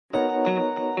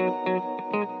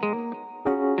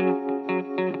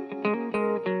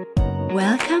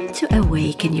Welcome to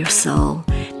Awaken Your Soul,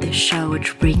 the show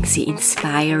which brings you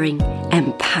inspiring,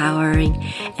 empowering,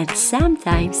 and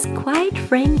sometimes, quite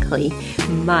frankly,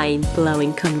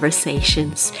 mind-blowing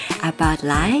conversations about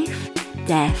life,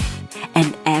 death,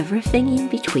 and everything in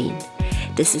between.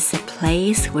 This is a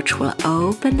place which will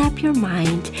open up your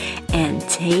mind and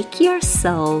take your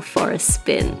soul for a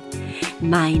spin.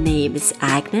 My name is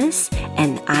Agnes,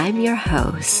 and I'm your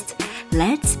host.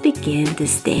 Let's begin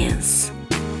this dance.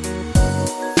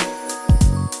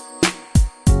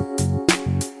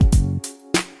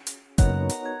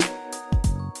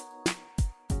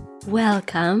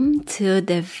 Welcome to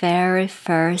the very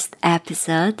first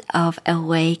episode of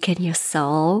Awaken Your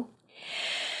Soul.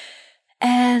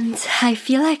 And I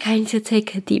feel like I need to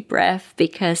take a deep breath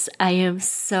because I am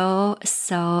so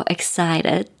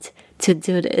excited to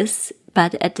do this.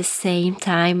 But at the same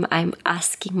time, I'm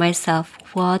asking myself,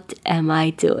 what am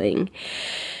I doing?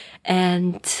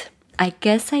 And I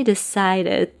guess I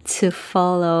decided to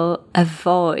follow a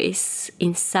voice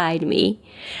inside me.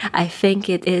 I think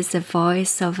it is the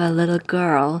voice of a little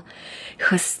girl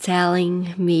who's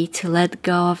telling me to let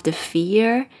go of the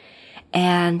fear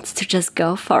and to just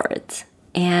go for it.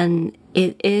 And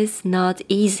it is not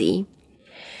easy.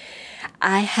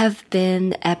 I have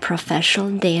been a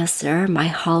professional dancer my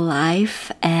whole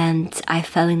life, and I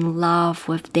fell in love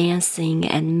with dancing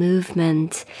and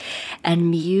movement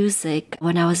and music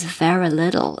when I was very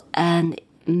little. And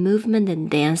movement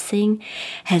and dancing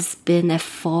has been a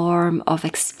form of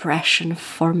expression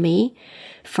for me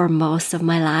for most of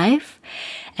my life.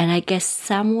 And I guess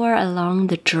somewhere along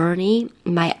the journey,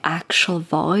 my actual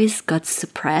voice got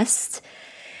suppressed,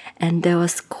 and there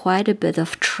was quite a bit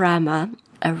of trauma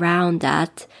around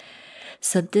that.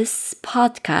 So this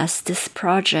podcast, this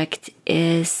project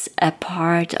is a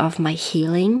part of my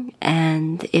healing,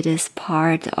 and it is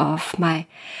part of my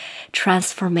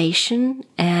transformation,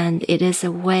 and it is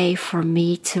a way for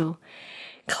me to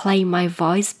claim my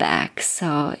voice back.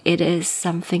 So it is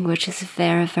something which is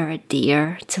very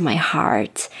dear to my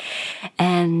heart,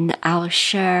 and I'll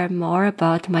share more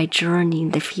about my journey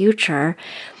in the future.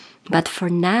 But for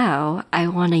now, I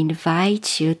want to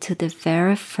invite you to the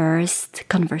very first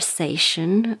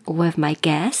conversation with my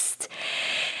guest.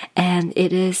 And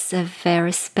it is a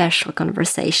very special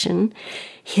conversation.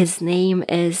 His name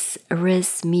is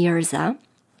Riz Mirza,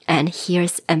 and he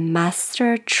is a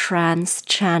master trance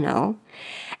channel,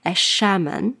 a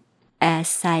shaman, a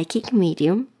psychic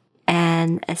medium,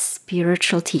 and a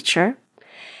spiritual teacher,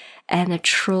 and a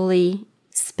truly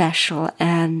special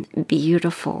and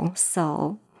beautiful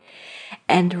soul.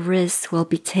 And Riz will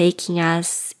be taking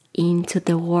us into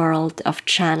the world of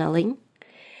channeling,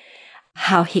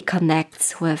 how he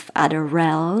connects with other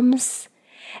realms,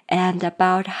 and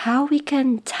about how we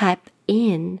can tap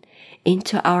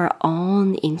into our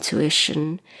own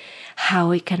intuition, how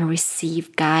we can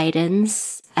receive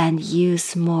guidance and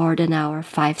use more than our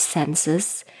five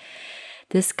senses.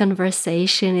 This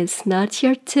conversation is not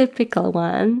your typical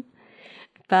one.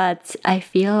 But I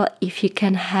feel if you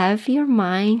can have your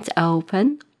mind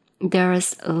open, there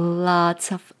is lots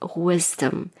of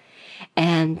wisdom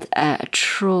and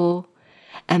true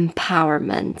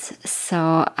empowerment.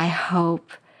 So I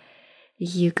hope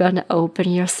you're gonna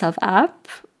open yourself up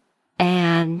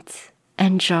and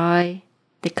enjoy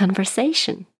the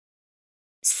conversation.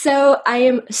 So I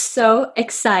am so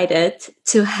excited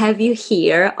to have you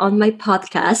here on my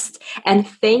podcast. And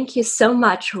thank you so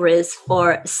much, Riz,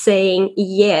 for saying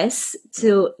yes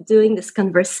to doing this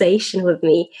conversation with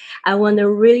me. I want to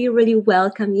really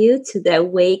welcome you to the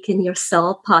Awaken Your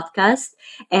Soul podcast.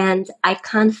 And I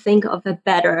can't think of a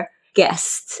better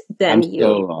guest than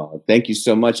you. Thank you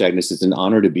so much, Agnes. It's an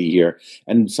honor to be here.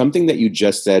 And something that you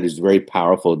just said is very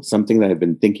powerful. It's something that I've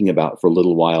been thinking about for a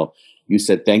little while. You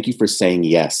said, thank you for saying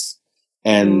yes.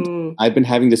 And I've been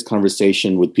having this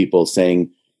conversation with people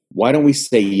saying, why don't we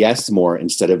say yes more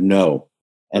instead of no?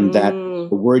 And that the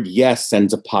word yes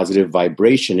sends a positive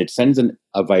vibration. It sends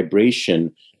a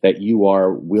vibration that you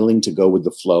are willing to go with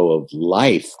the flow of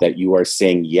life, that you are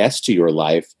saying yes to your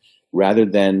life, rather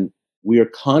than we are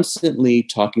constantly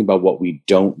talking about what we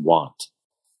don't want.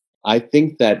 I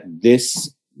think that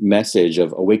this message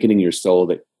of awakening your soul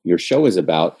that your show is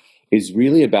about is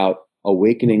really about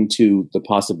awakening to the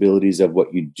possibilities of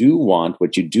what you do want,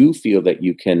 what you do feel that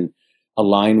you can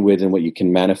align with and what you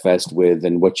can manifest with,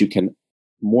 and what you can,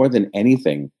 more than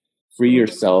anything, free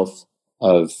yourself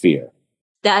of fear.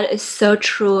 That is so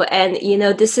true. And,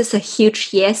 this is a huge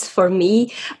yes for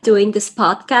me doing this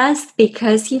podcast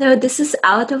because, this is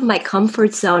out of my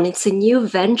comfort zone. It's a new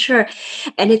venture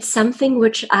and it's something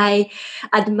which I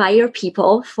admire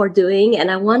people for doing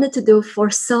and I wanted to do for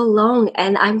so long.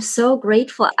 And I'm so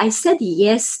grateful. I said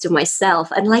yes to myself.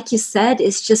 And like you said,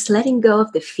 it's just letting go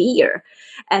of the fear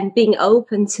and being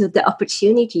open to the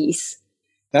opportunities.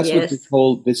 That's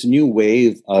what this new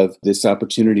wave of this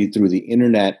opportunity through the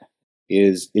internet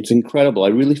it's incredible. I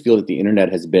really feel that the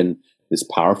internet has been this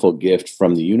powerful gift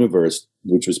from the universe,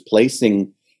 which was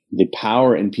placing the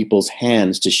power in people's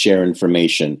hands to share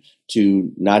information, to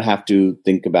not have to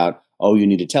think about, oh, you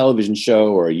need a television show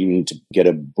or you need to get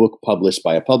a book published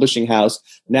by a publishing house.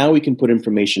 Now we can put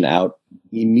information out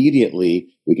immediately.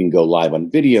 We can go live on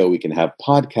video. We can have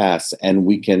podcasts and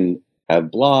we can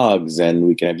have blogs and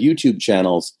we can have YouTube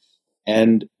channels.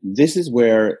 And this is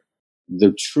where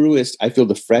the truest, I feel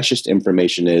the freshest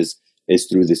information is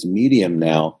through this medium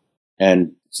now.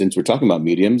 And since we're talking about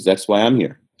mediums, that's why I'm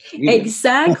here.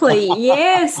 Exactly.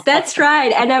 Yes, that's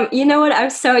right. And you know what? I'm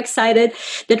so excited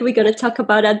that we're going to talk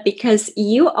about that because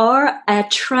you are a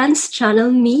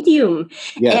trans-channel medium.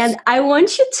 Yes. And I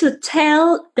want you to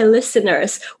tell the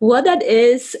listeners what that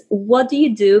is. What do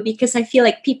you do? Because I feel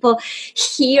like people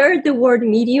hear the word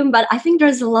medium, but I think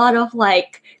there's a lot of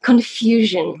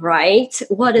confusion, right?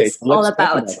 What it's all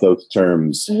about. Talk about those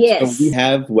terms. Yes. So we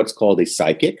have what's called a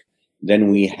psychic.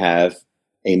 Then we have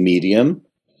a medium.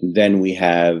 Then we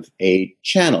have a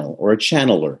channel or a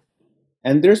channeler.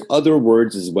 And there's other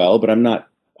words as well, but I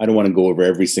don't want to go over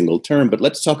every single term, but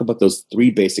let's talk about those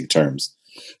three basic terms.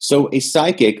 So a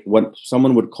psychic, what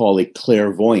someone would call a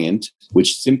clairvoyant,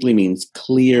 which simply means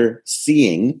clear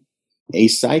seeing. A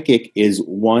psychic is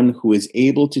one who is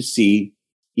able to see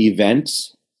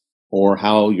events or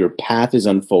how your path is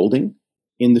unfolding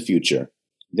in the future.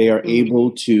 They are able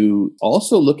to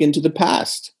also look into the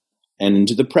past and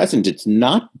into the present. It's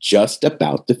not just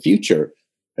about the future.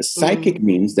 A psychic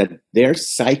means that their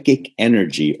psychic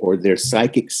energy or their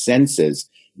psychic senses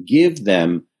give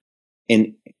them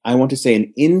an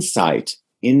insight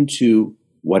into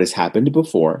what has happened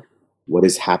before, what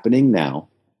is happening now,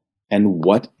 and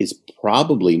what is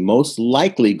probably most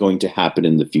likely going to happen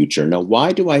in the future. Now,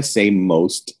 why do I say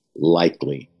most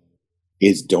likely?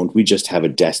 Don't we just have a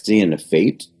destiny and a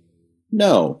fate?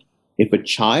 No. If a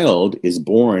child is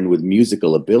born with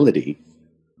musical ability,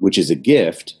 which is a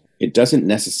gift, it doesn't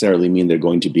necessarily mean they're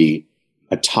going to be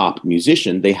a top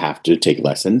musician. They have to take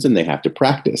lessons and they have to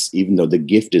practice, even though the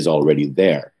gift is already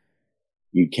there.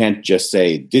 You can't just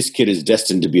say, this kid is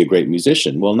destined to be a great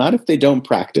musician. Well, not if they don't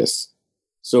practice.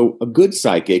 So a good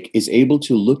psychic is able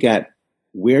to look at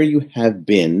where you have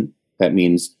been. That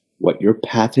means what your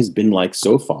path has been like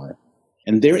so far.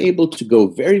 And they're able to go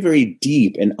very, very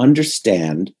deep and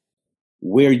understand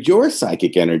where your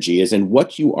psychic energy is and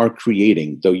what you are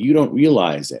creating, though you don't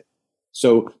realize it.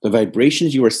 So the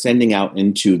vibrations you are sending out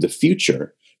into the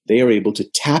future, they are able to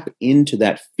tap into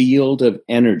that field of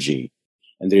energy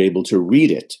and they're able to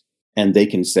read it. And they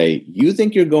can say, you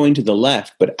think you're going to the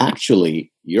left, but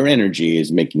actually your energy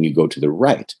is making you go to the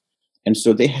right. And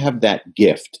so they have that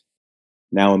gift.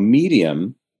 Now, a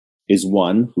medium is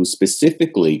one who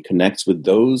specifically connects with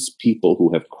those people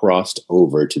who have crossed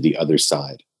over to the other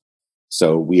side.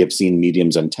 So we have seen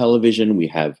mediums on television.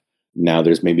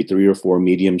 There's maybe 3 or 4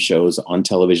 medium shows on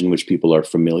television which people are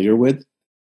familiar with.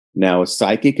 Now, a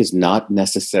psychic is not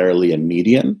necessarily a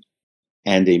medium,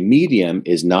 and a medium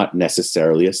is not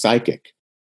necessarily a psychic.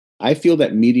 I feel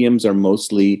that mediums are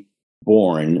mostly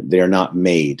born, they are not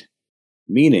made.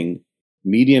 Meaning,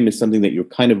 medium is something that you're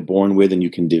kind of born with and you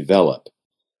can develop.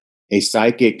 A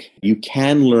psychic, you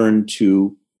can learn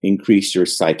to increase your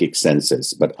psychic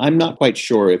senses. But I'm not quite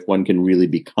sure if one can really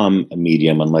become a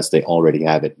medium unless they already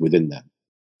have it within them.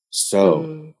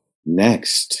 So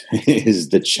next is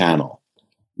the channel.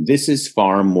 This is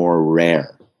far more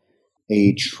rare.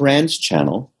 A trans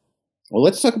channel. Well,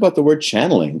 let's talk about the word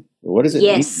channeling. What does it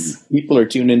mean? People are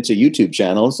tuned into YouTube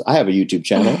channels. I have a YouTube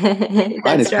channel.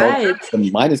 That's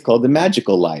right. Mine is called The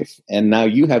Magical Life. And now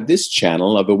you have this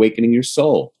channel of Awakening Your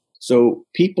Soul. So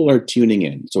people are tuning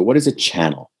in. So what is a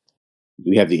channel?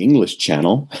 We have the English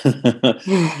Channel,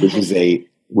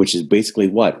 which is basically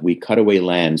what? We cut away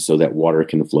land so that water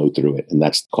can flow through it. And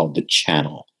that's called the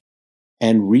channel.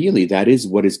 And really, that is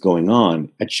what is going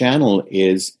on. A channel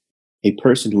is a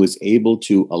person who is able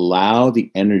to allow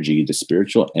the energy, the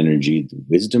spiritual energy, the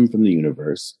wisdom from the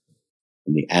universe,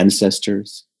 from the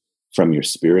ancestors, from your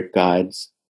spirit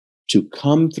guides, to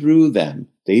come through them.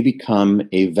 They become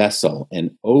a vessel,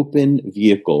 an open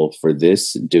vehicle for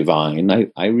this divine.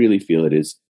 I really feel it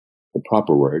is the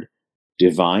proper word,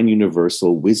 divine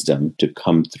universal wisdom to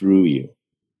come through you.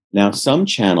 Now, some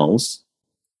channels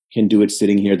can do it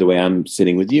sitting here the way I'm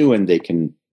sitting with you, and they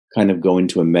can kind of go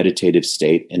into a meditative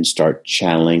state and start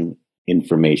channeling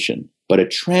information. But a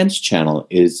trance channel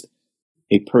is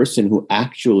a person who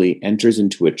actually enters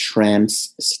into a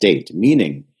trance state,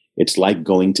 meaning it's like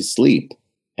going to sleep,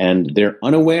 and they're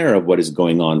unaware of what is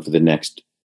going on for the next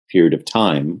period of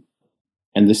time.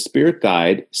 And the spirit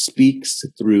guide speaks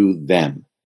through them.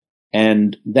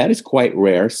 And that is quite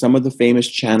rare. Some of the famous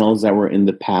channels that were in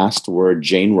the past were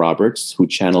Jane Roberts, who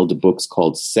channeled books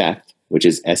called Seth, which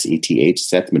is Seth,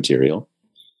 Seth material.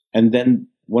 And then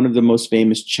one of the most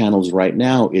famous channels right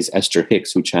now is Esther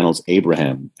Hicks, who channels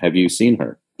Abraham. Have you seen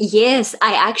her? Yes,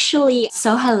 I actually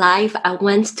saw her live. I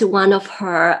went to one of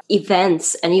her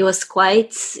events, and it was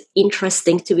quite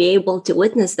interesting to be able to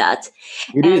witness that.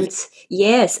 It is.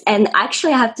 Yes, and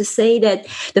actually I have to say that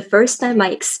the first time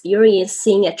I experienced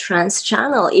seeing a trance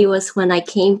channel, it was when I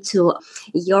came to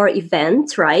your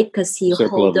event, right? Because you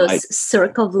hold those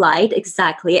Circle of Light,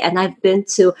 exactly. And I've been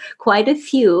to quite a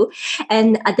few.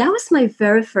 And that was my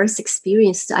very first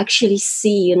experience to actually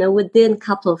see, within a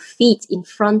couple of feet in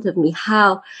front of me,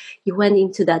 how you went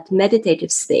into that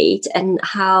meditative state and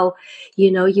how,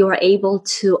 you are able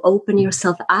to open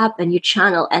yourself up and you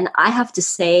channel. And I have to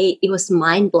say, it was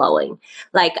mind-blowing.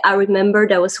 Like, I remember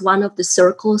there was one of the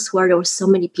circles where there were so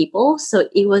many people. So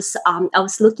it was, I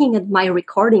was looking at my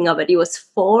recording of it. It was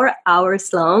 4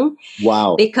 hours long.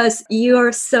 Wow. Because you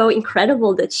are so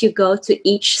incredible that you go to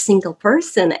each single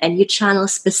person and you channel a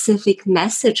specific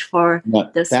message for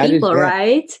those people,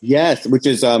 right? Yes, which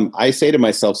is, I say to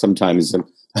myself sometimes,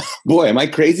 boy, am I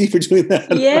crazy for doing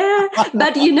that? Yeah,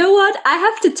 but you know what? I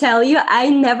have to tell you, I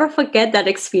never forget that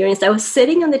experience. I was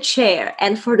sitting on the chair,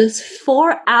 and for those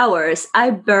 4 hours,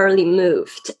 I barely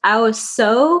moved. I was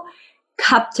so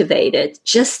captivated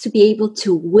just to be able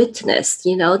to witness,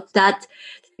 that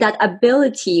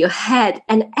ability you had,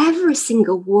 and every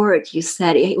single word you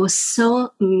said, it was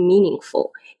so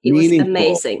meaningful. It was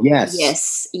amazing. Yes.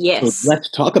 Yes. So let's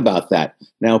talk about that.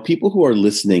 Now, people who are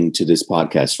listening to this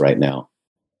podcast right now,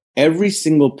 every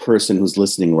single person who's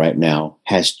listening right now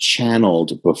has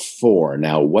channeled before.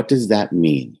 Now, what does that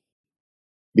mean?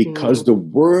 Because the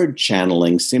word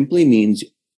channeling simply means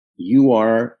you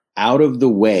are out of the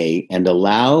way and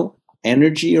allow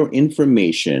energy or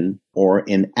information or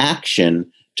an action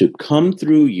to come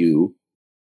through you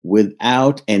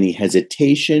without any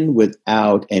hesitation,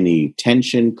 without any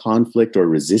tension, conflict, or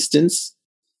resistance.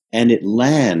 And it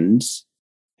lands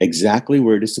exactly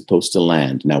where it is supposed to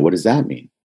land. Now, what does that mean?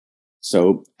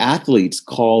 So athletes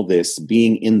call this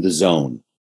being in the zone.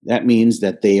 That means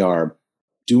that they are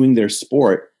doing their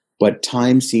sport, but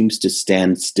time seems to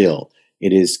stand still.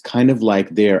 It is kind of like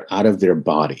they're out of their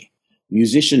body.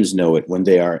 Musicians know it when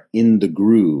they are in the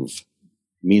groove,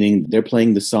 meaning they're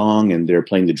playing the song and they're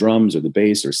playing the drums or the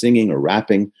bass or singing or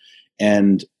rapping,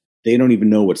 and they don't even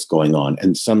know what's going on.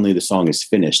 And suddenly the song is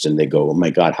finished and they go, oh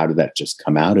my God, how did that just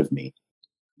come out of me?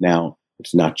 Now,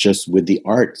 it's not just with the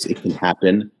arts. It can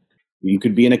happen. You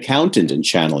could be an accountant and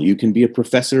channel. You can be a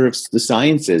professor of the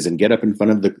sciences and get up in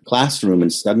front of the classroom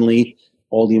and suddenly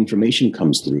all the information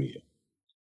comes through you.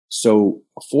 So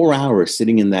 4 hours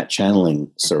sitting in that channeling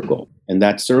circle, and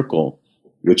that circle,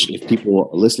 which if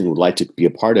people listening would like to be a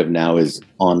part of now, is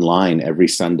online every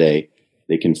Sunday.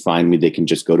 They can find me. They can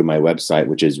just go to my website,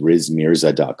 which is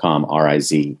rizmirza.com,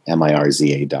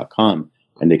 RIZMIRZA.com,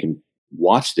 and they can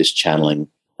watch this channeling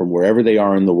from wherever they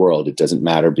are in the world. It doesn't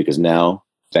matter because now,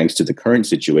 thanks to the current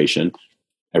situation,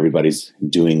 everybody's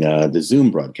doing the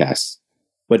Zoom broadcasts.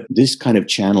 But this kind of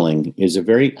channeling is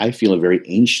I feel a very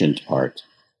ancient art.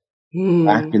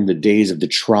 Back in the days of the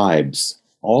tribes,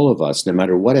 all of us, no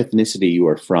matter what ethnicity you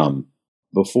are from,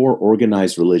 before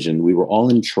organized religion, we were all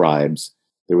in tribes.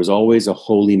 There was always a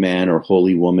holy man or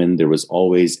holy woman. There was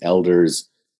always elders.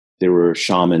 There were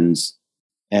shamans.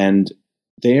 And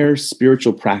their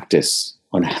spiritual practice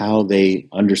on how they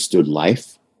understood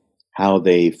life, how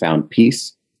they found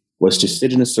peace, was to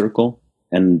sit in a circle,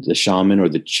 and the shaman or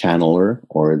the channeler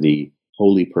or the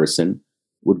holy person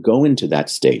would go into that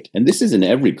state. And this is in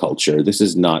every culture. This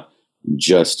is not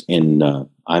just in,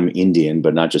 I'm Indian,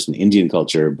 but not just in Indian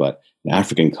culture, but in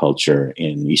African culture,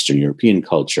 in Eastern European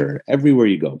culture, everywhere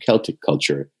you go, Celtic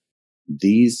culture.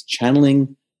 These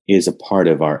channeling is a part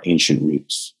of our ancient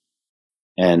roots.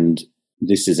 And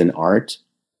this is an art,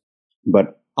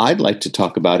 but I'd like to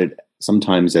talk about it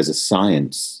sometimes as a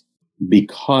science,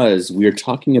 because we're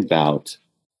talking about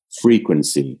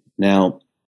frequency. Now,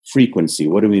 frequency,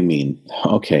 what do we mean?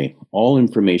 Okay, all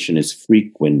information is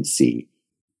frequency.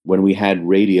 when we had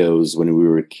radios when we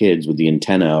were kids with the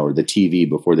antenna or the TV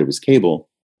before there was cable,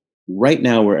 right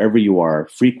now, wherever you are,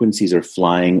 frequencies are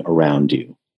flying around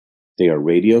you. They are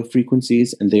radio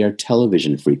frequencies and they are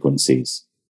television frequencies.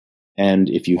 And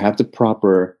if you have the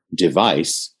proper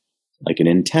device, like an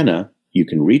antenna, you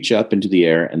can reach up into the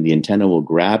air and the antenna will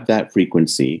grab that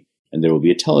frequency and there will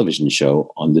be a television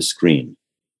show on the screen.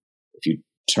 If you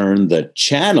turn the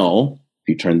channel,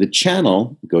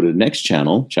 go to the next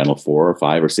channel, channel 4 or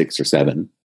 5 or 6 or 7,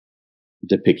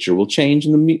 the picture will change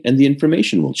and the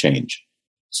information will change.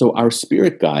 So our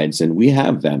spirit guides, and we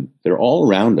have them, they're all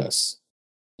around us.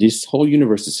 This whole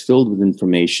universe is filled with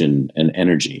information and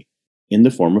energy in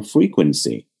the form of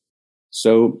frequency.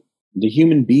 So the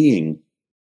human being,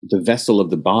 the vessel of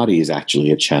the body, is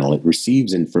actually a channel. It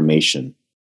receives information.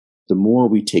 The more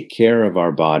we take care of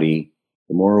our body,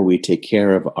 the more we take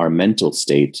care of our mental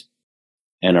state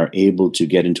and are able to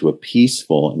get into a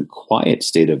peaceful and quiet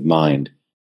state of mind,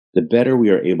 the better we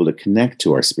are able to connect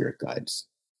to our spirit guides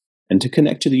and to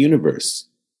connect to the universe.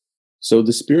 So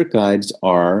the spirit guides who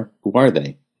are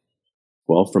they?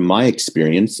 Well, from my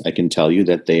experience, I can tell you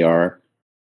that they are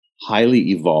highly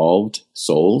evolved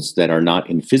souls that are not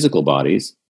in physical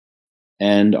bodies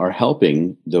and are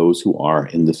helping those who are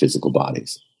in the physical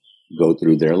bodies go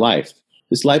through their life.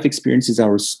 This life experience is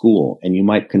our school, and you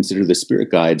might consider the spirit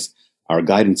guides our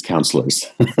guidance counselors.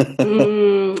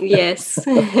 Yes.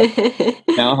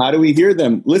 Now, how do we hear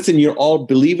them? Listen,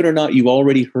 believe it or not, you've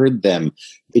already heard them.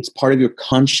 It's part of your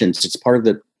conscience. It's part of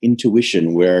the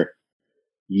intuition where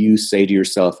you say to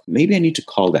yourself, maybe I need to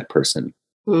call that person.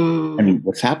 And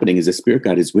what's happening is the spirit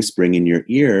guide is whispering in your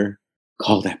ear,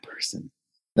 call that person.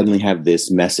 Suddenly have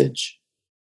this message.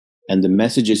 And the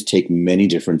messages take many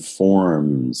different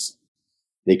forms.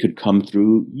 They could come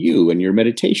through you and your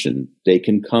meditation. They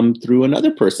can come through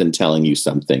another person telling you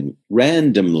something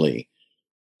randomly.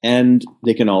 And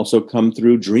they can also come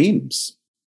through dreams.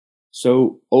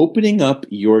 So opening up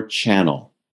your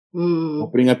channel,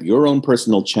 opening up your own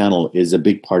personal channel is a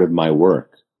big part of my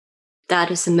work.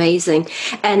 That is amazing.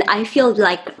 And I feel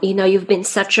like, you've been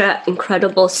such an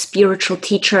incredible spiritual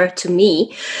teacher to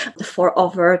me for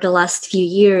over the last few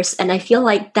years. And I feel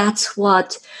like that's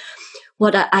what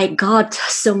I got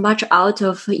so much out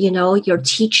of, your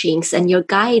teachings and your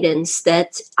guidance,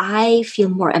 that I feel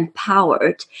more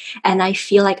empowered and I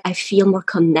feel like I feel more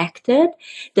connected,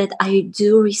 that I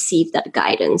do receive that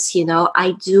guidance.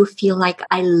 I do feel like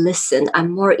I listen.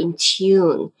 I'm more in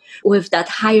tune with that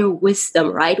higher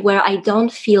wisdom, right? Where I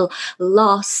don't feel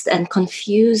lost and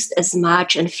confused as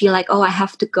much and feel like, I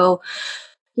have to go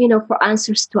for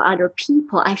answers to other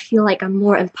people. I feel like I'm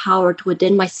more empowered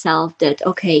within myself that,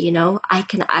 I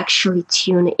can actually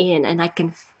tune in and I can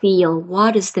feel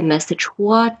what is the message,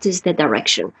 what is the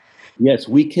direction. Yes,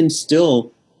 we can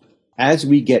still, as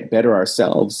we get better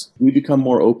ourselves, we become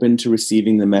more open to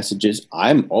receiving the messages.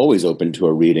 I'm always open to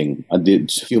a reading. A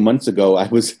few months ago, I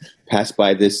was passed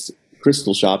by this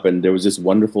crystal shop and there was this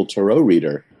wonderful tarot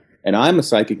reader. And I'm a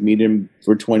psychic medium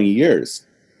for 20 years.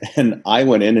 And I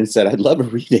went in and said, I'd love a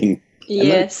reading.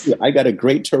 Yes. I got a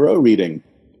great tarot reading.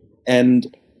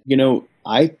 And,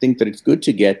 I think that it's good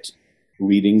to get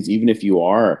readings, even if you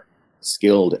are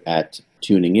skilled at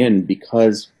tuning in,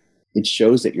 because it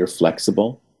shows that you're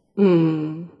flexible.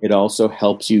 It also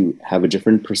helps you have a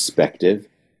different perspective.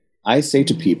 I say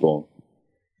to people,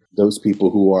 those people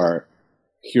who are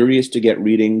curious to get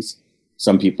readings,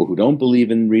 some people who don't believe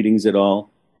in readings at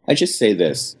all, I just say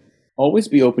this. Always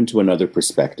be open to another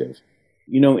perspective.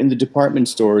 In the department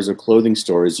stores or clothing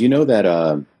stores,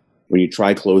 that when you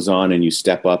try clothes on and you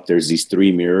step up, there's these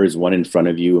 3 mirrors, one in front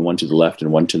of you and one to the left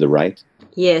and one to the right.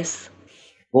 Yes.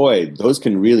 Boy, those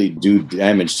can really do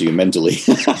damage to you mentally.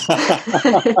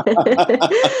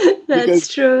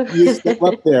 That's true. You step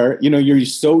up there, you're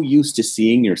so used to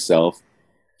seeing yourself,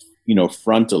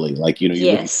 frontally, like, you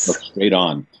yes. look straight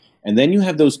on. And then you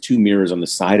have those 2 mirrors on the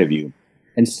side of you.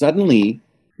 And suddenly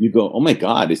you go, oh my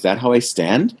God, is that how I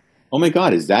stand? Oh my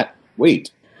God,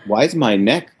 wait, why is my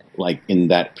neck like in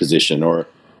that position? Or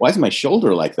why is my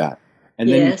shoulder like that? And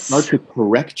then you start to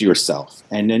correct yourself.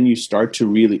 And then you start to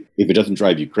really, if it doesn't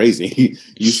drive you crazy,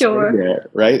 you stay there,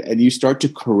 right? And you start to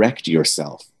correct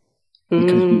yourself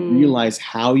because you realize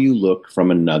how you look from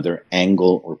another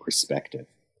angle or perspective.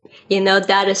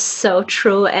 That is so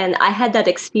true. And I had that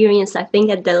experience, I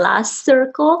think, at the last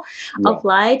circle of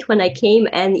light when I came.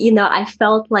 And, I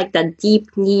felt like that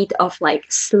deep need of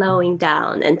like slowing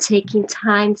down and taking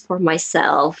time for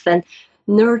myself and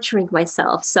nurturing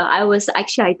myself. So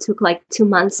I took like 2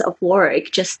 months of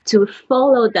work just to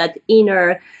follow that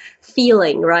inner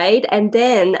feeling, right? And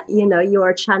then, you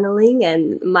are channeling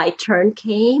and my turn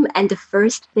came. And the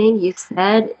first thing you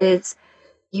said is,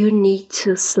 you need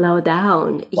to slow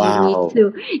down. You need Wow.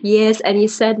 to, yes. And you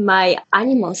said my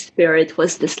animal spirit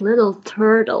was this little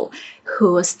turtle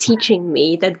who was teaching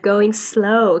me that going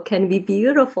slow can be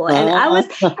beautiful. And I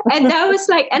thought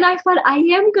I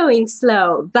am going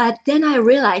slow. But then I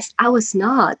realized I was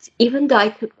not. Even though I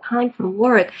took time from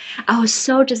work, I was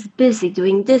so just busy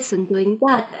doing this and doing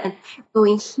that and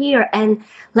going here. And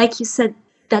like you said,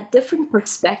 that different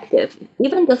perspective,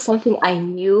 even though something I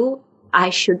knew I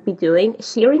should be doing,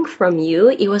 hearing from you,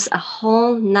 it was a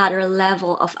whole nother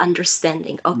level of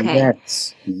understanding. Okay.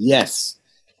 Yes.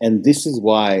 And this is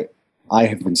why I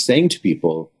have been saying to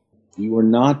people, you are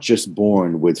not just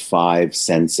born with 5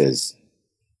 senses.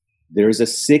 There's a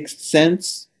 6th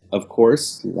sense, of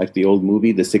course, like the old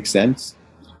movie, The Sixth Sense.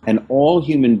 And all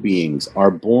human beings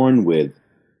are born with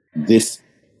this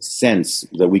sense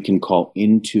that we can call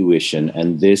intuition,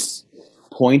 and this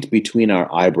point between our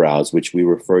eyebrows, which we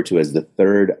refer to as the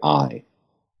third eye,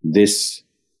 this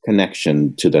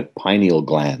connection to the pineal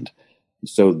gland.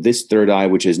 So this third eye,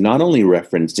 which is not only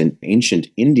referenced in ancient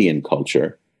Indian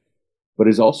culture, but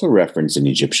is also referenced in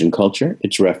Egyptian culture.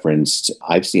 It's referenced,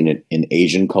 I've seen it in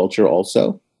Asian culture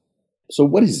also. So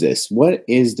what is this? What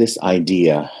is this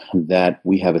idea that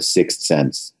we have a 6th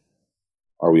sense?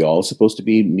 Are we all supposed to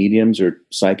be mediums or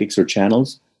psychics or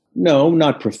channels? No,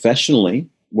 not professionally.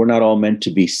 We're not all meant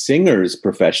to be singers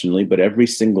professionally, but every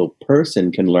single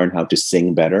person can learn how to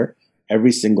sing better.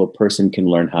 Every single person can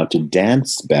learn how to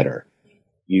dance better.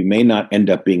 You may not end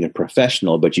up being a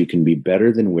professional, but you can be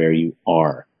better than where you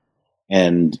are.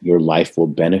 And your life will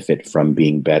benefit from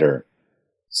being better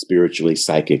spiritually,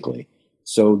 psychically.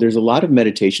 So there's a lot of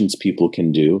meditations people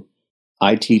can do.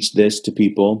 I teach this to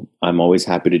people. I'm always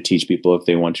happy to teach people if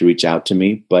they want to reach out to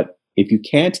me. But if you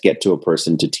can't get to a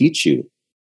person to teach you,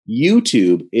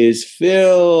 YouTube is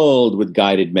filled with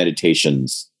guided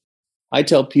meditations. I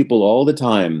tell people all the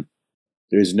time,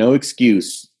 there's no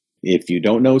excuse. If you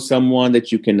don't know someone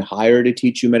that you can hire to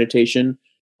teach you meditation,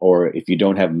 or if you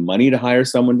don't have money to hire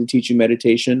someone to teach you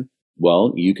meditation,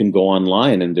 well, you can go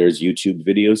online and there's YouTube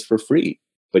videos for free,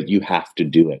 but you have to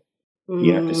do it.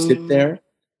 You have to sit there,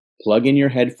 plug in your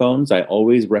headphones. I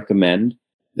always recommend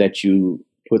that you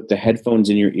put the headphones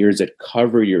in your ears that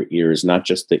cover your ears, not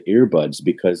just the earbuds,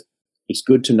 because it's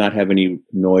good to not have any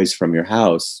noise from your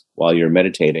house while you're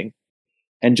meditating,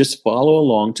 and just follow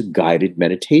along to guided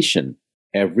meditation.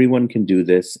 Everyone can do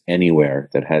this anywhere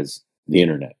that has the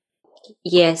internet.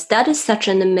 Yes, that is such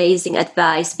an amazing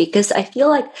advice, because I feel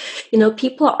like,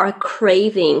 people are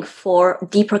craving for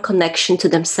deeper connection to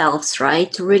themselves,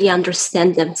 right? To really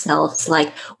understand themselves,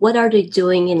 like what are they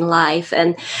doing in life?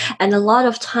 And a lot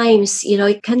of times,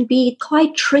 it can be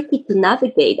quite tricky to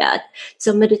navigate that.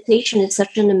 So meditation is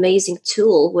such an amazing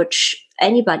tool, which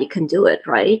anybody can do it,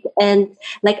 right? And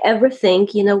like everything,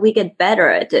 we get better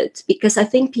at it, because I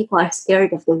think people are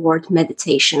scared of the word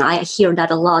meditation. I hear that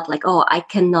a lot, like, oh, I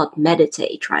cannot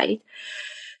meditate, right?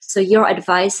 So your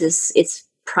advice it's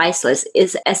priceless.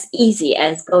 It's as easy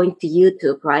as going to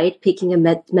YouTube, right? Picking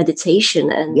a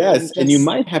meditation and yes, and you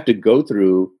might have to go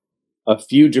through a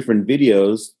few different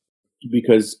videos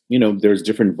because, there's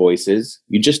different voices.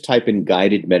 You just type in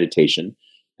guided meditation.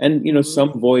 And,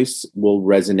 some voice will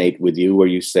resonate with you where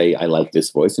you say, I like this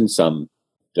voice, and some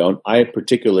don't. I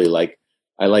particularly like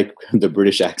the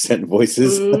British accent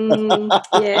voices.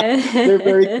 Yeah. They're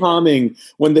very calming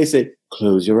when they say,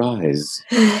 close your eyes.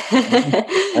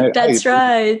 That's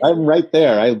right. I'm right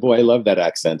there. I love that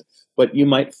accent. But you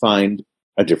might find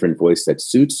a different voice that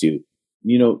suits you.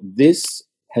 This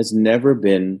has never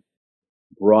been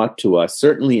brought to us,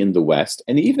 certainly in the West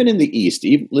and even in the East.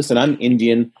 Listen, I'm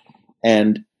Indian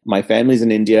and my family's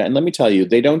in India. And let me tell you,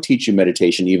 they don't teach you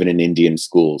meditation even in Indian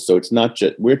schools. So it's not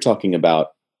just, we're talking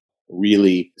about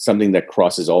really something that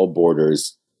crosses all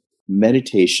borders.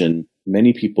 Meditation,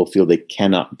 many people feel they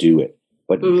cannot do it.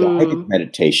 But guided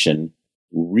meditation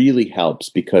really helps,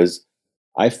 because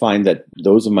I find that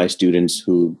those of my students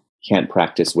who can't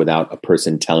practice without a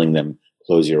person telling them,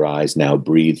 close your eyes now,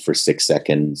 breathe for 6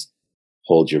 seconds,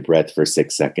 hold your breath for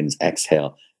 6 seconds,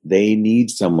 exhale. They need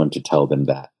someone to tell them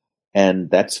that. And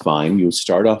that's fine. You'll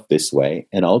start off this way,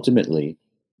 and ultimately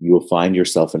you will find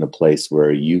yourself in a place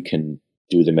where you can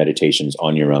do the meditations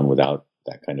on your own without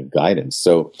that kind of guidance.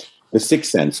 So the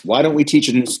Sixth Sense, why don't we teach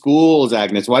it in schools,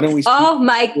 Agnes? Why don't we? Oh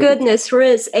my goodness,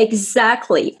 Riz,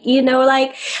 exactly.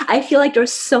 I feel like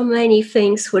there's so many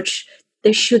things which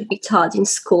they should be taught in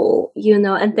school, you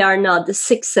know, and they are not. The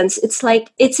sixth sense, it's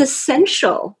like, it's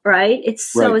essential, right?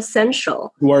 It's so Right.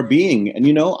 essential. To our being.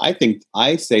 And,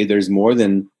 I say there's more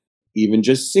than even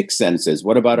just six senses.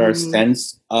 What about our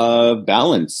sense of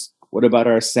balance? What about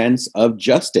our sense of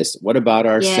justice? What about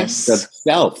our sense of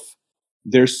self?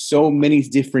 There's so many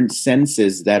different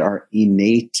senses that are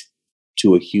innate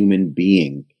to a human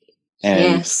being.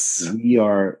 And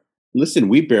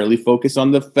we barely focus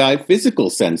on the 5 physical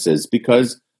senses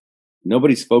because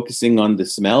nobody's focusing on the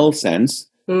smell sense.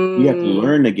 We have to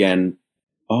learn again.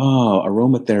 Oh,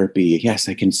 aromatherapy. Yes,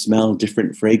 I can smell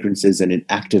different fragrances and it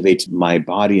activates my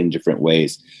body in different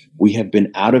ways. We have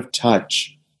been out of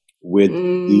touch with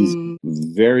these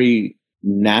very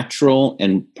natural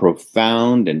and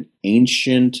profound and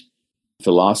ancient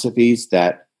philosophies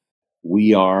that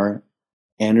we are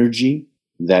energy,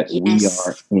 that we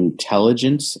are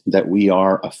intelligence, that we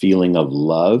are a feeling of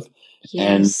love.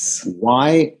 And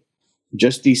why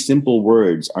just these simple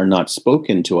words are not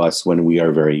spoken to us when we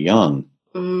are very young.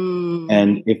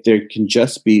 And if there can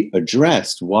just be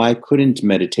addressed, why couldn't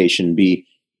meditation be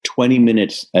 20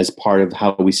 minutes as part of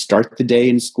how we start the day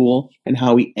in school and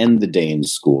how we end the day in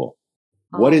school?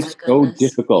 What is so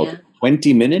difficult?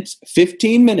 20 minutes?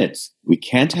 15 minutes? We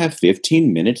can't have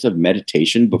 15 minutes of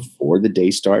meditation before the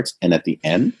day starts and at the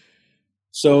end?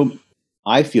 So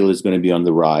I feel is going to be on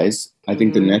the rise. I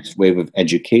think the next wave of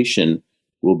education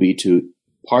will be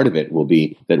part of it will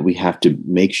be that we have to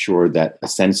make sure that a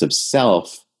sense of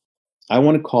self, I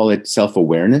want to call it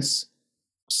self-awareness,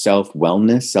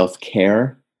 self-wellness,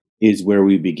 self-care is where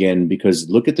we begin, because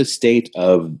look at the state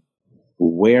of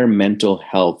where mental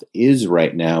health is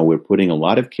right now. We're putting a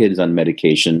lot of kids on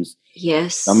medications.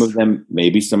 Yes. Some of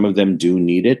them do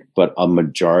need it, but a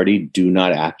majority do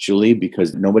not actually,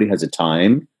 because nobody has the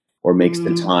time or makes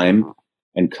the time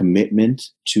and commitment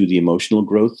to the emotional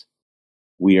growth.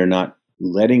 We are not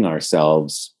letting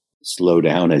ourselves slow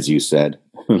down, as you said,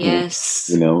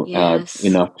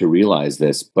 enough to realize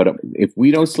this. But if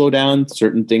we don't slow down,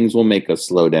 certain things will make us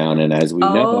slow down. And as we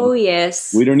know,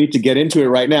 we don't need to get into it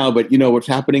right now, but what's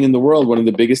happening in the world, one of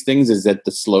the biggest things is that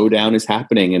the slowdown is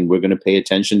happening, and we're going to pay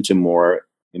attention to more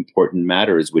important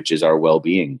matters, which is our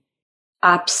well-being.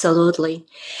 Absolutely.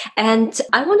 And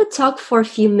I want to talk for a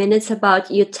few minutes about,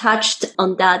 you touched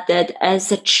on that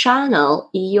as a channel,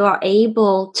 you are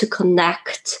able to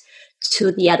connect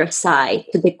to the other side,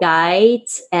 to the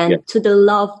guides and to the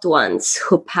loved ones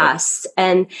who passed.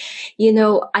 And,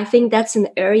 I think that's an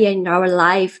area in our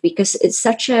life because it's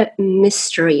such a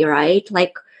mystery, right?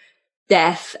 Like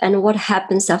death and what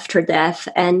happens after death.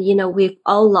 And, we've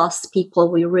all lost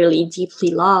people we really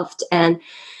deeply loved. And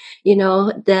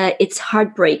it's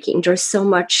heartbreaking. There's so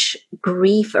much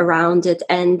grief around it.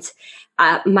 And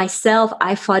myself,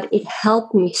 I thought it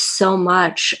helped me so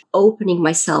much opening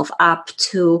myself up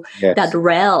to that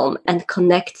realm and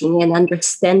connecting and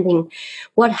understanding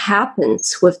what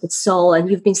happens with the soul. And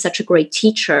you've been such a great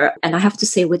teacher. And I have to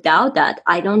say, without that,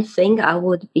 I don't think I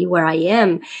would be where I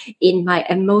am in my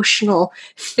emotional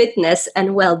fitness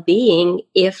and well-being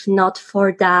if not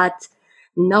for that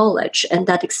knowledge and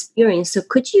that experience. So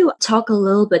could you talk a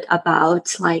little bit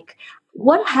about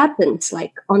what happens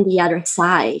on the other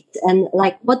side, and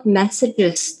what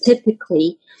messages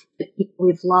typically the people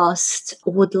we've lost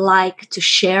would like to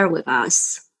share with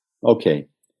us? Okay.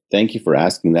 Thank you for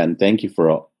asking that. And thank you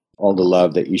for all the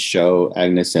love that you show,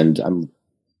 Agnes. And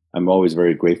I'm always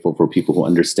very grateful for people who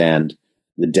understand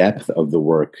the depth of the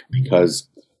work, because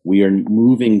we are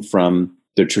moving from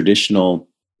the traditional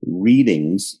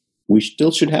readings. We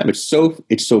still should have it's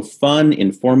so fun,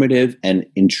 informative, and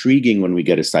intriguing when we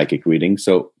get a psychic reading.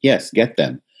 So yes, get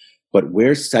them. But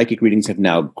where psychic readings have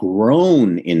now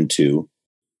grown into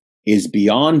is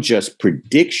beyond just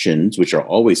predictions, which are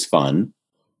always fun,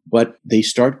 but they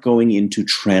start going into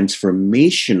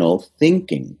transformational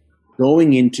thinking,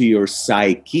 going into your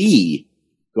psyche,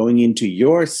 going into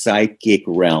your psychic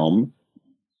realm.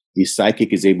 The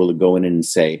psychic is able to go in and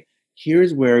say,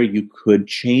 here's where you could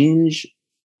change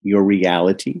your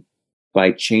reality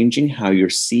by changing how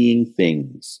you're seeing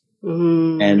things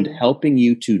and helping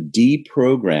you to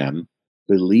deprogram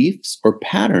beliefs or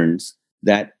patterns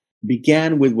that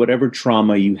began with whatever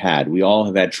trauma you had. We all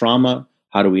have had trauma.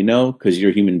 How do we know? Because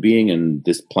you're a human being, and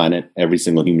this planet, every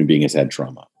single human being has had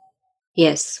trauma.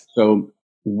 Yes. So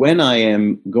when I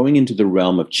am going into the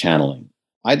realm of channeling,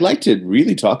 I'd like to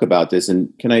really talk about this.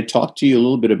 And can I talk to you a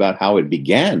little bit about how it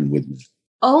began with me?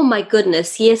 Oh, my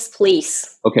goodness. Yes,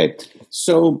 please. Okay.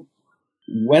 So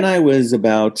when I was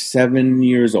about 7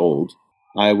 years old,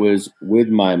 I was with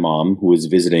my mom, who was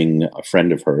visiting a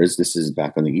friend of hers. This is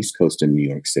back on the East Coast in New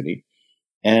York City.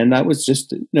 And I was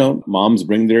just, moms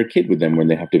bring their kid with them when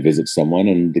they have to visit someone,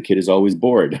 and the kid is always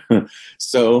bored.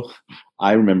 So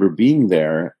I remember being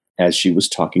there as she was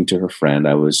talking to her friend.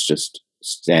 I was just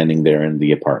standing there in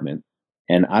the apartment.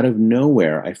 And out of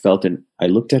nowhere, I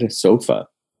looked at a sofa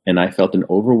and I felt an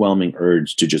overwhelming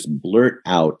urge to just blurt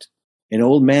out, an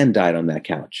old man died on that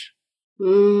couch.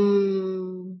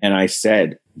 And I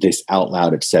said this out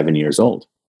loud at 7 years old.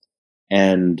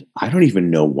 And I don't even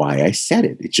know why I said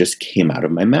it. It just came out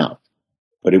of my mouth.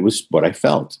 But it was what I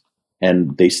felt.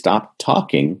 And they stopped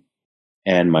talking.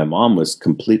 And my mom was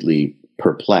completely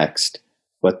perplexed.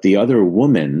 But the other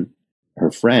woman,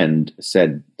 her friend,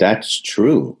 said, "That's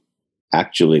true.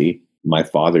 Actually, my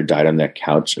father died on that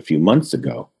couch a few months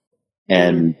ago."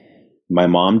 And my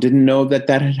mom didn't know that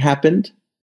had happened.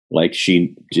 Like,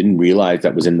 she didn't realize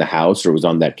that was in the house or was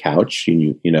on that couch. She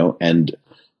knew, and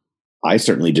I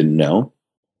certainly didn't know.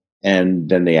 And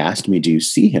then they asked me, "Do you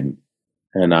see him?"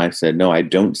 And I said, "No, I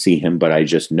don't see him, but I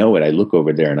just know it. I look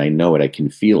over there and I know it. I can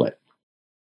feel it."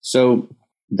 So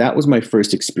that was my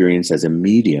first experience as a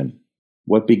medium.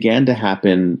 What began to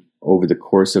happen over the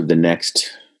course of the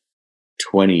next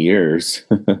 20 years,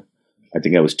 I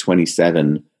think I was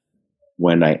 27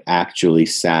 when I actually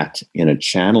sat in a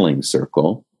channeling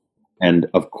circle. And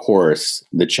of course,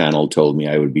 the channel told me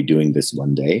I would be doing this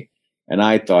one day. And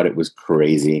I thought it was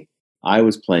crazy. I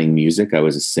was playing music. I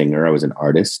was a singer. I was an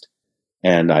artist.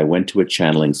 And I went to a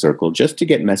channeling circle just to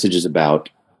get messages about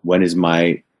when is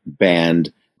my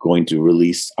band going to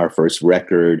release our first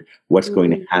record, what's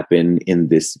going to happen in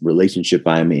this relationship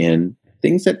I'm in,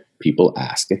 things that people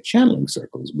ask at channeling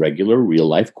circles, regular real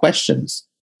life questions.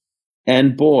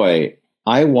 And boy,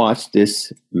 I watched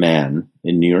this man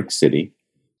in New York City.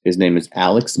 His name is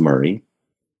Alex Murray,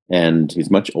 and he's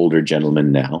a much older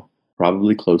gentleman now,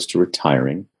 probably close to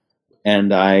retiring.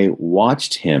 And I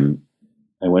watched him.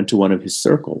 I went to one of his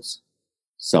circles.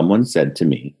 Someone said to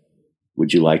me,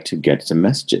 "Would you like to get some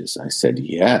messages?" I said,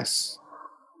 "Yes."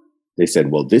 They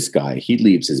said, "Well, this guy, he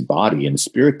leaves his body and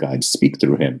spirit guides speak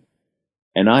through him."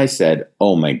 And I said,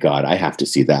 "Oh my God, I have to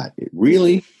see that."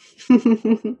 Really?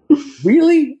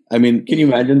 Really? I mean, can you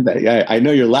imagine that? I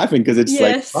know you're laughing because it's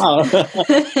like, wow. So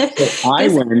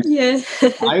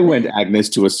I went, Agnes,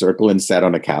 to a circle and sat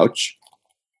on a couch.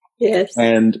 Yes.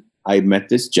 And I met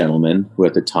this gentleman who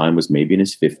at the time was maybe in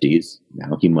his 50s.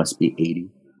 Now he must be 80.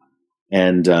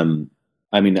 And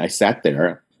I sat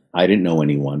there. I didn't know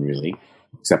anyone really,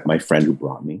 except my friend who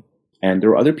brought me. And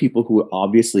there were other people who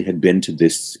obviously had been to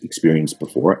this experience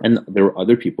before. And there were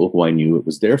other people who I knew it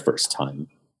was their first time.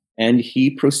 And he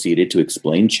proceeded to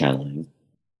explain channeling.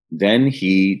 Then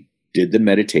he did the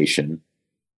meditation.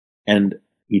 And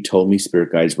he told me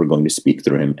spirit guides were going to speak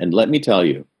through him. And let me tell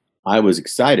you, I was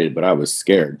excited, but I was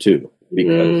scared too.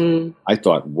 Because I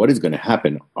thought, what is going to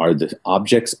happen? Are the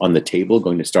objects on the table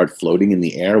going to start floating in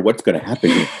the air? What's going to happen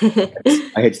here?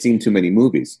 I had seen too many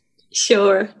movies.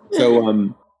 Sure.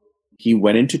 So he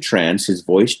went into trance. His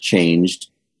voice changed.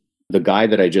 The guy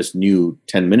that I just knew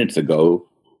 10 minutes ago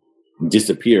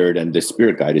disappeared, and the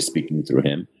spirit guide is speaking through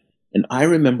him. And I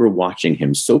remember watching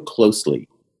him so closely.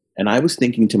 And I was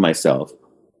thinking to myself,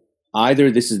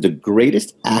 either this is the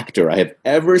greatest actor I have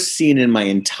ever seen in my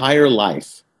entire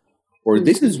life, or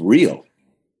this is real.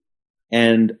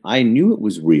 And I knew it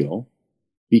was real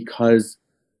because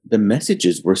the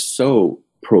messages were so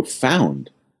profound.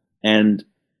 And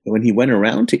when he went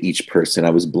around to each person,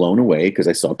 I was blown away because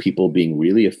I saw people being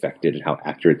really affected at how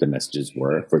accurate the messages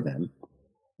were for them.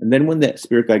 And then when the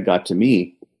spirit guide got to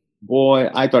me,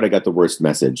 boy, I thought I got the worst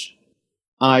message.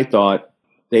 I thought,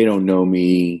 they don't know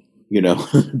me,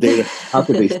 how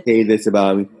could they say this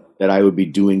about me, that I would be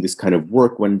doing this kind of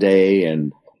work one day?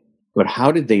 But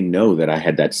how did they know that I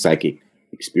had that psychic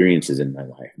experiences in my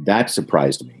life? That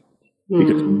surprised me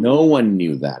because no one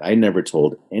knew that. I never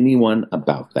told anyone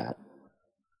about that.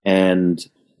 And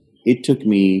it took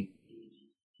me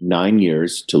 9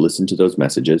 years to listen to those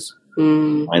messages.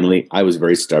 Finally, I was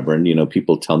very stubborn.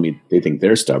 People tell me they think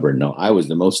they're stubborn. No, I was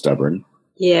the most stubborn.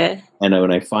 Yeah. And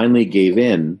when I finally gave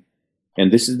in,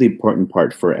 and this is the important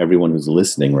part for everyone who's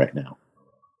listening right now,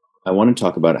 I want to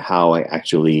talk about how I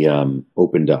actually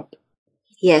opened up.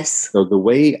 Yes. So the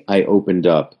way I opened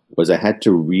up was I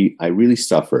really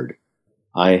suffered.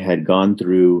 I had gone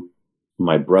through,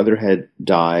 my brother had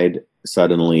died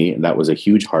suddenly, and that was a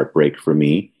huge heartbreak for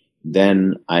me.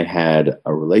 Then I had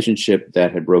a relationship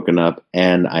that had broken up,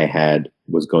 and I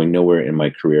was going nowhere in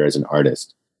my career as an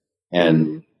artist.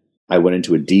 And I went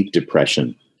into a deep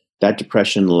depression. That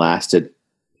depression lasted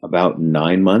about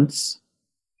 9 months.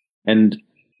 And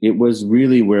it was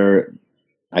really where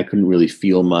I couldn't really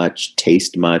feel much,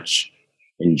 taste much,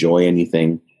 enjoy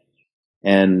anything.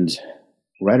 And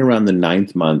right around the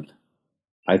 9th month,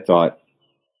 I thought,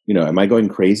 am I going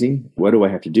crazy? What do I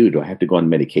have to do? Do I have to go on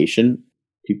medication?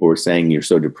 People were saying, you're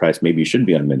so depressed, maybe you should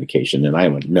be on medication. And I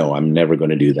went, no, I'm never going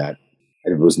to do that.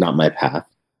 It was not my path.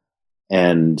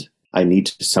 And I need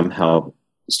to somehow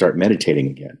start meditating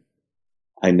again.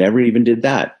 I never even did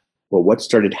that. But what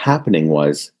started happening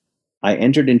was I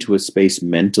entered into a space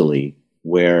mentally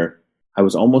where I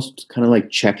was almost kind of like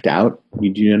checked out.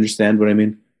 Do you understand what I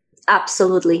mean?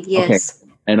 Absolutely, yes.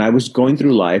 Okay. And I was going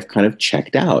through life kind of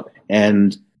checked out.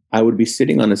 And I would be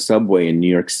sitting on a subway in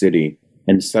New York City,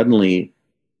 and suddenly,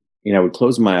 I would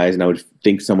close my eyes and I would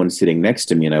think someone's sitting next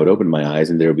to me, and I would open my eyes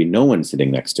and there would be no one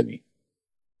sitting next to me.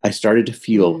 I started to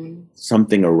feel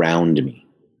something around me.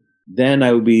 Then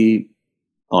I would be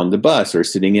on the bus or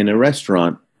sitting in a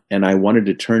restaurant, and I wanted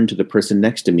to turn to the person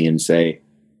next to me and say,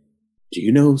 do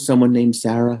you know someone named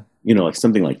Sarah? Like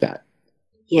something like that.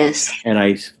 Yes. And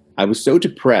I was so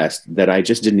depressed that I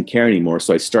just didn't care anymore.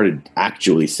 So I started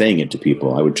actually saying it to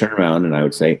people. I would turn around and I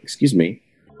would say, excuse me.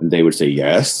 And they would say,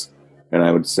 yes. And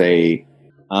I would say,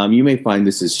 you may find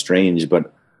this is strange,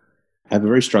 but I have a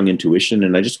very strong intuition.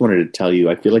 And I just wanted to tell you,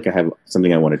 I feel like I have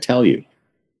something I want to tell you.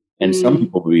 And some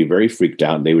people would be very freaked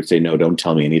out. They would say, no, don't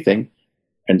tell me anything.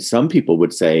 And some people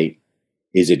would say,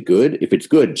 is it good? If it's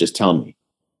good, just tell me.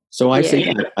 So I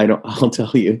say, I'll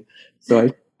tell you. So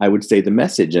I would say the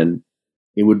message and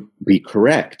it would be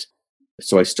correct.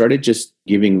 So I started just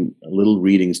giving little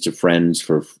readings to friends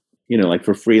for, like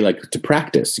for free, like to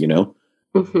practice,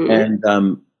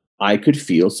 And I could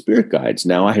feel spirit guides.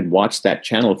 Now I had watched that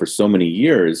channel for so many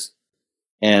years,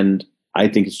 and I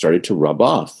think it started to rub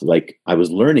off. Like I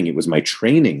was learning, it was my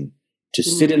training to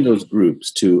sit in those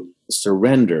groups, to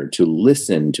surrender, to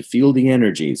listen, to feel the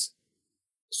energies.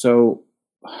 So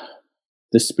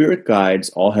the spirit guides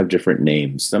all have different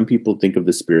names. Some people think of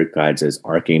the spirit guides as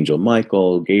Archangel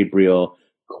Michael, Gabriel,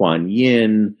 Kuan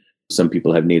Yin. Some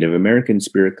people have Native American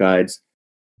spirit guides.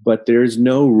 But there's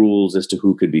no rules as to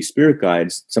who could be spirit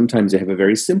guides. Sometimes they have a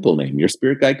very simple name. Your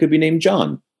spirit guide could be named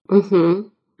John.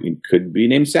 It could be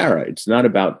named Sarah. It's not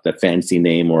about the fancy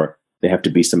name, or they have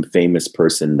to be some famous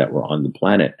person that were on the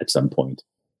planet at some point.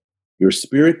 Your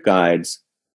spirit guides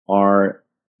are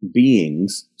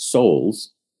beings,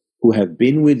 souls, who have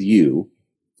been with you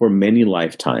for many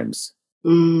lifetimes.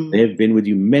 They have been with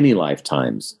you many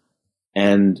lifetimes,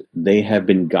 and they have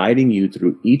been guiding you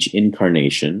through each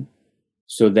incarnation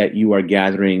so that you are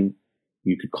gathering,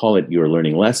 you could call it you're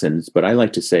learning lessons, but I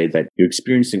like to say that you're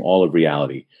experiencing all of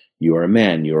reality. You are a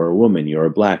man, you're a woman, you're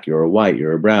a black, you're a white,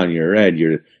 you're a brown, you're a red,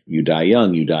 you die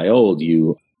young, you die old,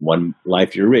 one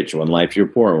life you're rich, one life you're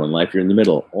poor, one life you're in the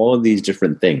middle, all of these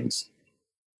different things.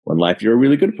 One life you're a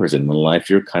really good person, one life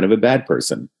you're kind of a bad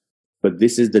person. But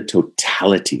this is the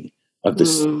totality of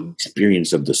the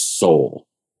experience of the soul.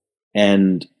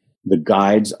 And the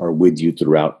guides are with you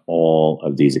throughout all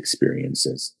of these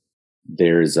experiences.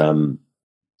 There's, in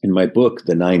my book,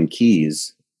 The 9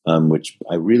 Keys, which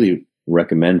I really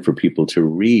recommend for people to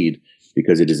read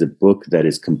because it is a book that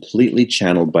is completely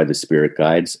channeled by the spirit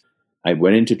guides. I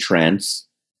went into trance,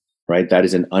 right? That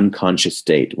is an unconscious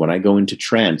state. When I go into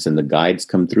trance and the guides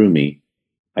come through me,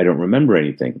 I don't remember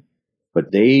anything,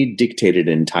 but they dictated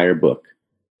an entire book.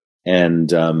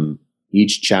 And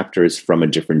each chapter is from a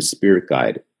different spirit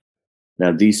guide.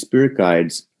 Now, these spirit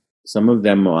guides, some of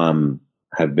them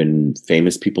have been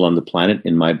famous people on the planet.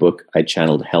 In my book, I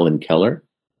channeled Helen Keller.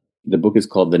 The book is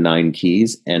called The 9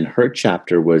 Keys, and her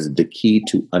chapter was The Key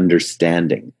to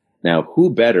Understanding. Now,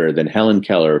 who better than Helen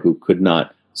Keller, who could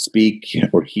not speak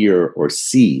or hear or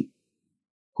see?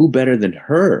 Who better than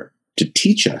her to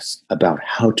teach us about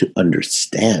how to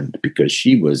understand? Because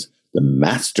she was the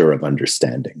master of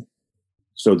understanding.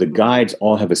 So the guides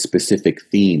all have a specific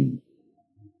theme.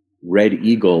 Red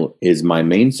Eagle is my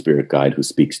main spirit guide who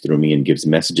speaks through me and gives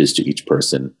messages to each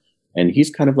person. And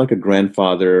he's kind of like a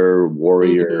grandfather,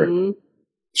 warrior,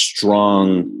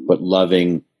 strong, but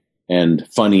loving and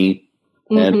funny.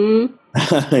 And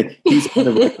he's kind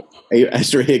of like,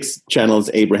 Esther Hicks channels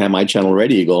Abraham, I channel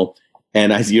Red Eagle.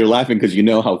 And as you're laughing because you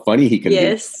know how funny he can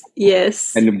be.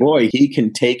 Yes. And boy, he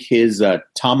can take his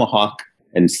tomahawk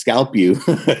and scalp you.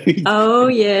 Oh,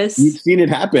 yes. You've seen it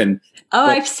happen. Oh,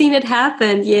 I've seen it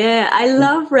happen. Yeah, I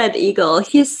love Red Eagle.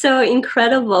 He's so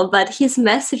incredible, but his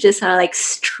messages are like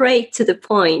straight to the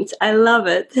point. I love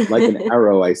it. Like an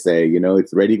arrow, I say,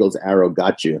 it's Red Eagle's arrow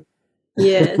got you.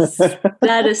 Yes,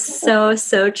 that is so,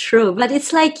 so true. But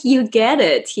it's like you get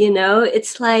it,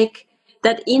 It's like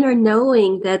that inner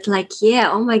knowing that like, yeah,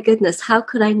 oh my goodness, how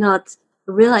could I not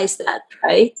realize that,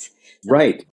 right?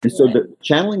 Right. And so the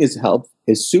channeling is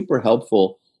super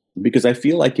helpful because I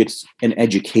feel like it's an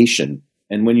education.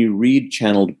 And when you read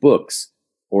channeled books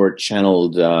or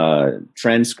channeled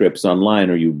transcripts online,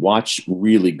 or you watch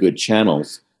really good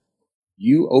channels,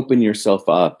 you open yourself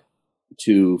up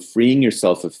to freeing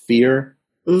yourself of fear,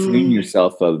 freeing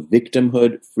yourself of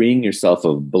victimhood, freeing yourself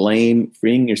of blame,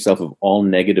 freeing yourself of all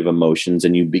negative emotions,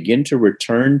 and you begin to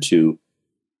return to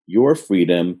your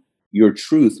freedom, your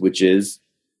truth, which is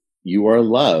you are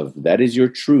love. That is your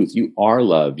truth. You are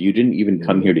love. You didn't even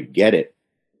come here to get it.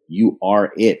 You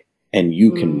are it. And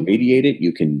you can radiate it.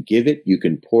 You can give it. You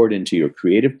can pour it into your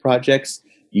creative projects.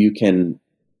 You can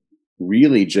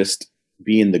really just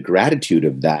be in the gratitude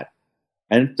of that.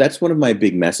 And that's one of my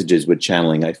big messages with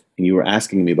channeling. And you were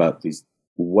asking me about these,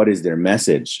 what is their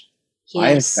message?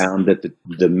 Yes. I have found that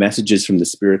the messages from the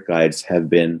spirit guides have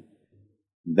been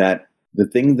that the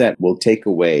thing that will take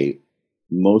away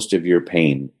most of your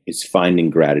pain is finding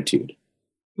gratitude.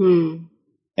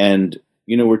 And,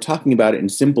 we're talking about it in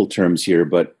simple terms here,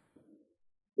 but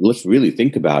let's really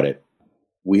think about it.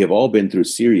 We have all been through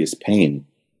serious pain,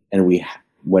 and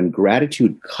when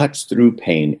gratitude cuts through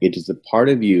pain, it is a part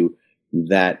of you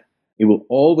that it will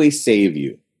always save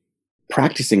you.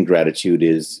 Practicing gratitude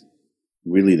is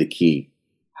really the key.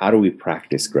 How do we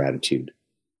practice gratitude?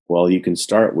 Well, you can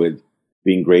start with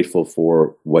being grateful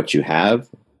for what you have,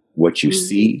 what you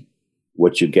see,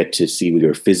 what you get to see with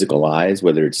your physical eyes,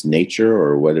 whether it's nature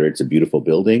or whether it's a beautiful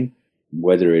building,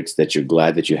 whether it's that you're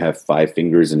glad that you have 5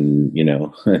 fingers and,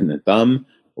 and a thumb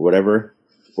or whatever,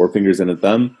 4 fingers and a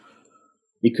thumb.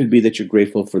 It could be that you're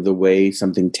grateful for the way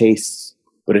something tastes,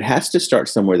 but it has to start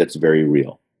somewhere that's very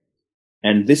real.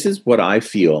 And this is what I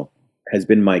feel has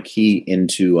been my key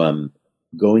into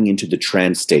going into the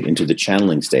trance state, into the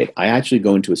channeling state. I actually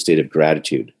go into a state of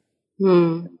gratitude,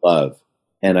 love,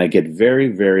 and I get very,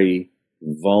 very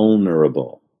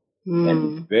vulnerable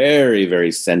and very,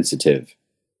 very sensitive.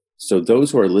 So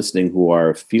those who are listening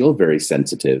who feel very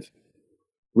sensitive,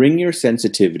 bring your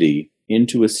sensitivity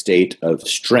into a state of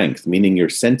strength, meaning your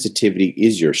sensitivity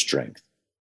is your strength.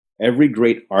 Every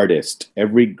great artist,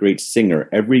 every great singer,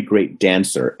 every great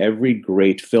dancer, every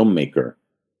great filmmaker,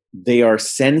 they are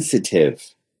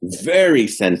sensitive, very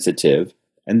sensitive,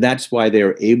 and that's why they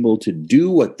are able to do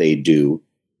what they do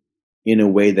in a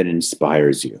way that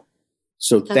inspires you.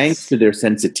 So thanks to their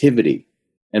sensitivity.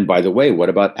 And by the way, what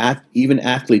about even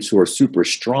athletes who are super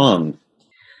strong?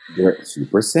 They're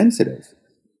super sensitive.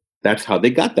 That's how they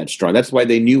got that strong. That's why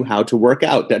they knew how to work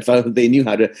out. That's how they knew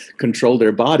how to control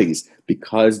their bodies,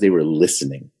 because they were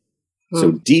listening.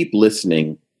 So deep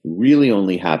listening really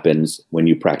only happens when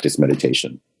you practice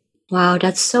meditation. Wow,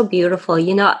 that's so beautiful.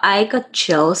 I got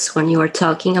chills when you were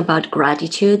talking about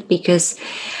gratitude, because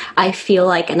I feel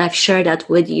like, and I've shared that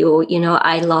with you,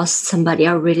 I lost somebody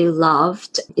I really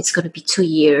loved. It's going to be 2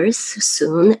 years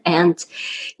soon. And,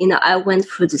 I went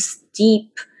through this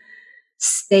deep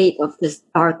state of this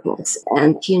darkness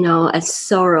and, and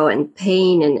sorrow and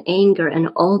pain and anger and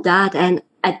all that. And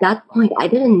at that point, I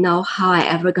didn't know how I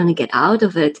ever going to get out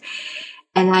of it.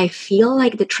 And I feel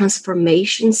like the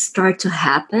transformation started to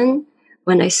happen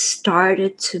when I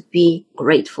started to be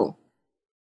grateful,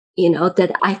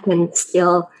 that I can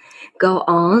still go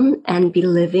on and be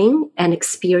living and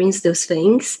experience those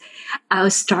things. I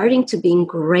was starting to be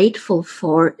grateful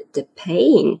for the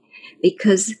pain,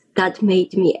 because that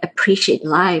made me appreciate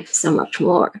life so much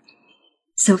more.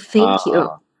 So thank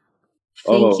you.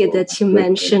 Thank you that you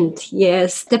mentioned,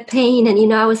 yes, the pain.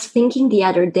 And, I was thinking the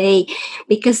other day,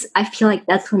 because I feel like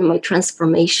that's when my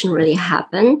transformation really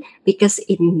happened, because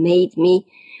it made me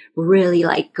really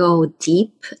go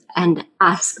deep and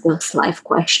ask those life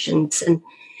questions and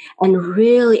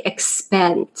really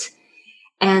expand.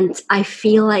 And I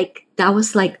feel like that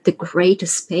was the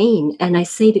greatest pain. And I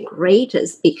say the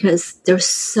greatest because there's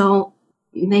so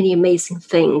many amazing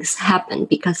things happen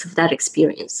because of that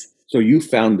experience. So you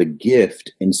found the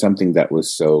gift in something that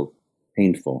was so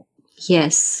painful.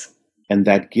 Yes. And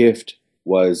that gift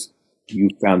was you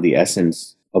found the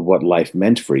essence of what life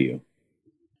meant for you.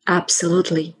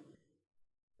 Absolutely.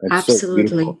 That's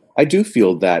Absolutely. So I do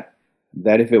feel that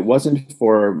if it wasn't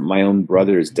for my own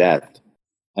brother's death,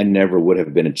 I never would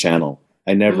have been a channel.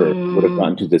 I never would have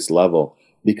gotten to this level,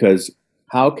 because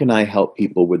how can I help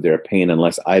people with their pain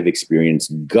unless I've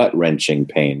experienced gut-wrenching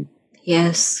pain?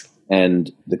 Yes.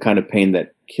 And the kind of pain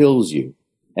that kills you.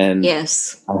 And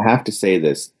yes, I have to say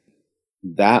this,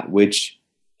 that which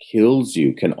kills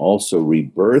you can also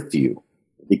rebirth you.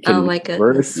 It can my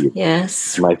goodness. you.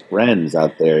 Yes. My friends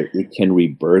out there, it can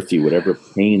rebirth you, whatever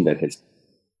pain that has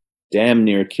damn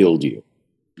near killed you.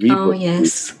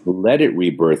 Yes. Let it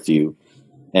rebirth you.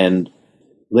 And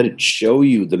Let it show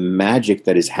you the magic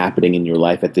that is happening in your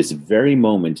life at this very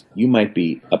moment. You might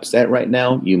be upset right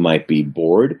now. You might be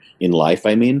bored in life,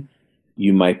 I mean.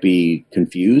 You might be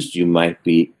confused. You might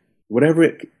be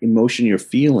whatever emotion you're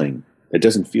feeling that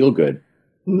doesn't feel good.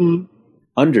 Mm-hmm.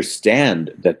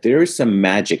 Understand that there is some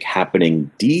magic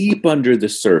happening deep under the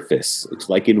surface. It's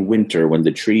like in winter when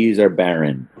the trees are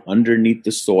barren. Underneath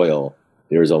the soil,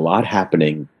 there is a lot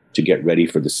happening to get ready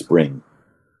for the spring.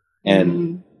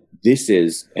 And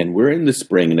and we're in the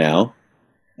spring now.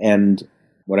 And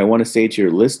what I want to say to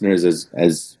your listeners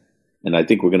is, and I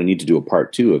think we're going to need to do a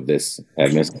part 2 of this,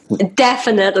 Agnes.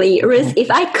 Definitely. Riz, if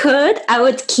I could, I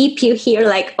would keep you here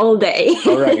like all day.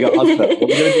 All right. Awesome. We're going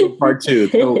to do a part 2.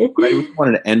 So what I really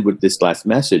wanted to end with this last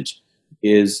message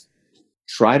is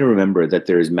try to remember that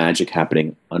there is magic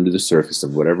happening under the surface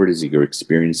of whatever it is that you're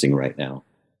experiencing right now.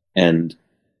 And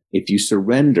if you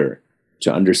surrender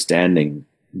to understanding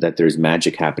that there's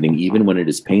magic happening, even when it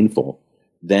is painful,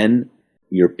 then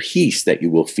your peace that you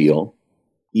will feel,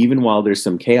 even while there's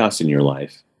some chaos in your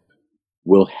life,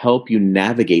 will help you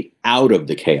navigate out of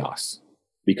the chaos.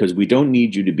 Because we don't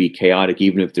need you to be chaotic,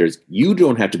 you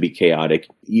don't have to be chaotic,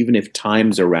 even if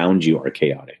times around you are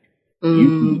chaotic. You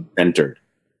can be centered.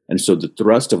 And so the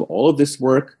thrust of all of this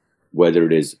work, whether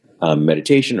it is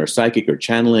meditation or psychic or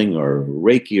channeling or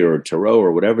Reiki or Tarot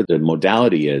or whatever the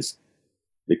modality is,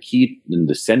 the key and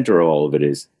the center of all of it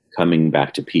is coming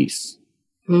back to peace.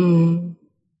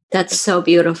 That's so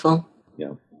beautiful.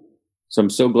 Yeah. So I'm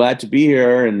so glad to be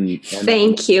here. And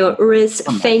thank you, Riz.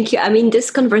 Thank you. I mean, this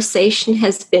conversation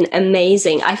has been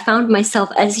amazing. I found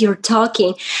myself, as you're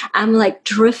talking, I'm like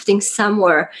drifting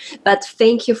somewhere. But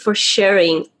thank you for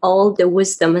sharing all the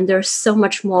wisdom. And there's so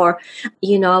much more,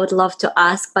 I would love to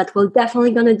ask, but we're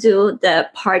definitely going to do the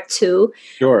part 2.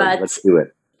 Sure, let's do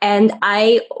it. And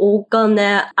I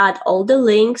gonna add all the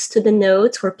links to the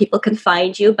notes where people can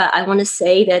find you. But I want to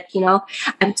say that,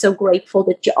 I'm so grateful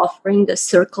that you're offering the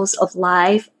Circles of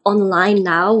Life online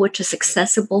now, which is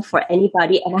accessible for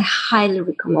anybody. And I highly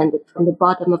recommend it from the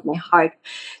bottom of my heart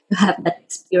to have that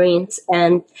experience.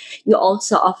 And you're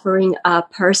also offering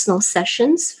personal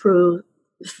sessions through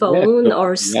phone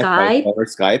or Skype. Or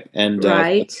Skype and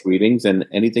readings and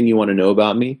anything you want to know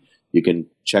about me. You can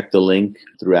check the link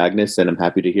through Agnes, and I'm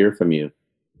happy to hear from you.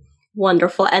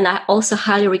 Wonderful. And I also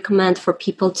highly recommend for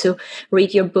people to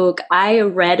read your book. I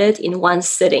read it in one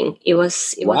sitting. It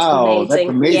was amazing. That's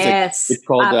amazing. Yes. It's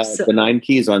called The 9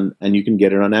 Keys and you can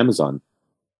get it on Amazon.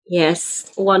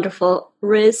 Yes. Wonderful.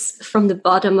 Riz, from the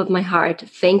bottom of my heart,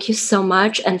 thank you so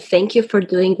much. And thank you for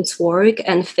doing this work.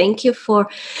 And thank you for,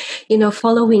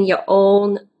 following your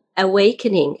own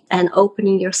awakening and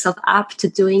opening yourself up to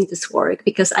doing this work,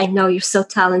 because I know you're so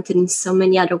talented in so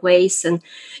many other ways. And,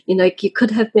 you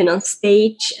could have been on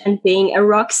stage and being a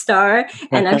rock star,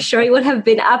 and I'm sure it would have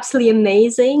been absolutely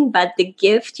amazing. But the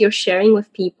gift you're sharing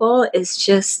with people is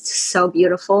just so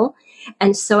beautiful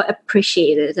and so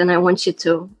appreciated. And I want you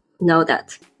to know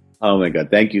that. Oh my God.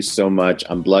 Thank you so much.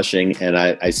 I'm blushing, and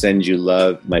I send you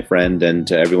love, my friend, and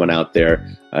to everyone out there.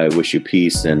 I wish you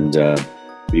peace and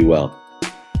be well.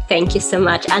 Thank you so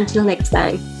much. Until next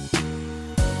time.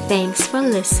 Thanks for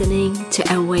listening to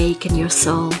Awaken Your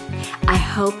Soul. I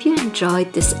hope you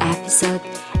enjoyed this episode,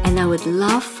 and I would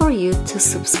love for you to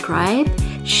subscribe,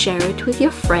 share it with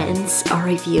your friends, or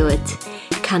review it.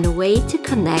 Can't wait to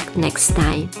connect next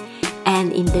time.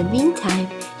 And in the meantime,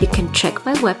 you can check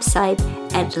my website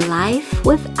at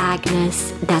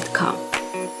lifewithagnes.com.